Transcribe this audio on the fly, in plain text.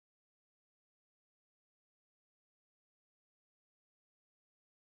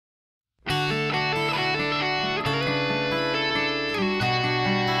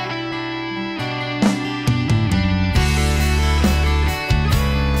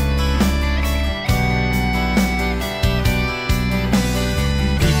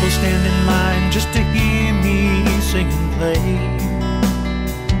play.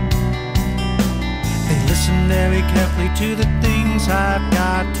 They listen very carefully to the things I've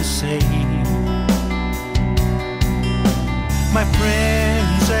got to say. My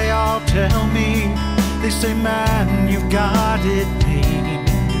friends, they all tell me, they say, man, you've got it made.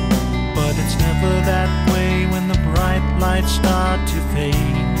 But it's never that way when the bright lights start to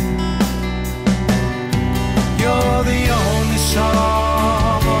fade. You're the only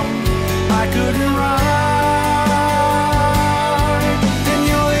song I couldn't write, and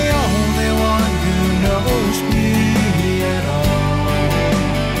you're the only one who knows me at all.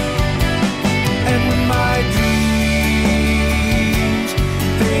 And when my dreams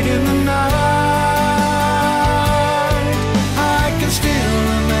fade in the night, I can still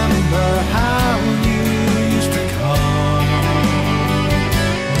remember how you used to call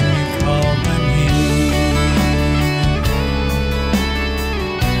when you called my name.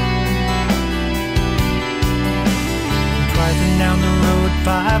 Driving down the road,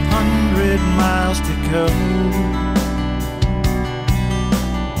 500 miles to go.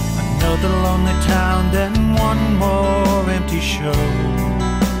 Another lonely town, then one more empty show.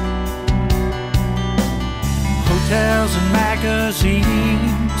 Hotels and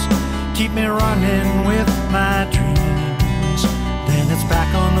magazines keep me running with my dreams. Then it's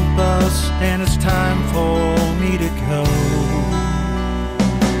back on the bus and it's time for me to go.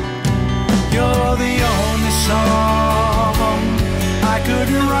 You're the only song I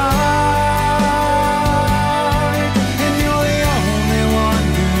couldn't write, and you're the only one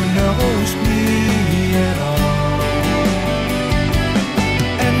who knows me at all.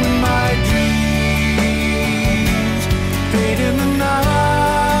 And when my dreams fade in the night,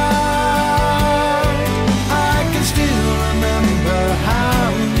 I can still remember how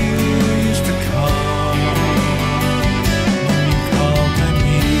you used to call when you called my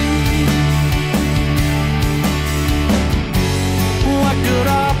name. What good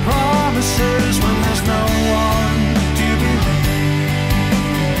are promises when there's no one to believe?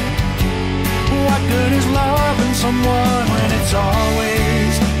 What good is loving someone when it's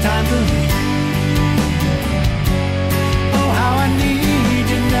always time to leave?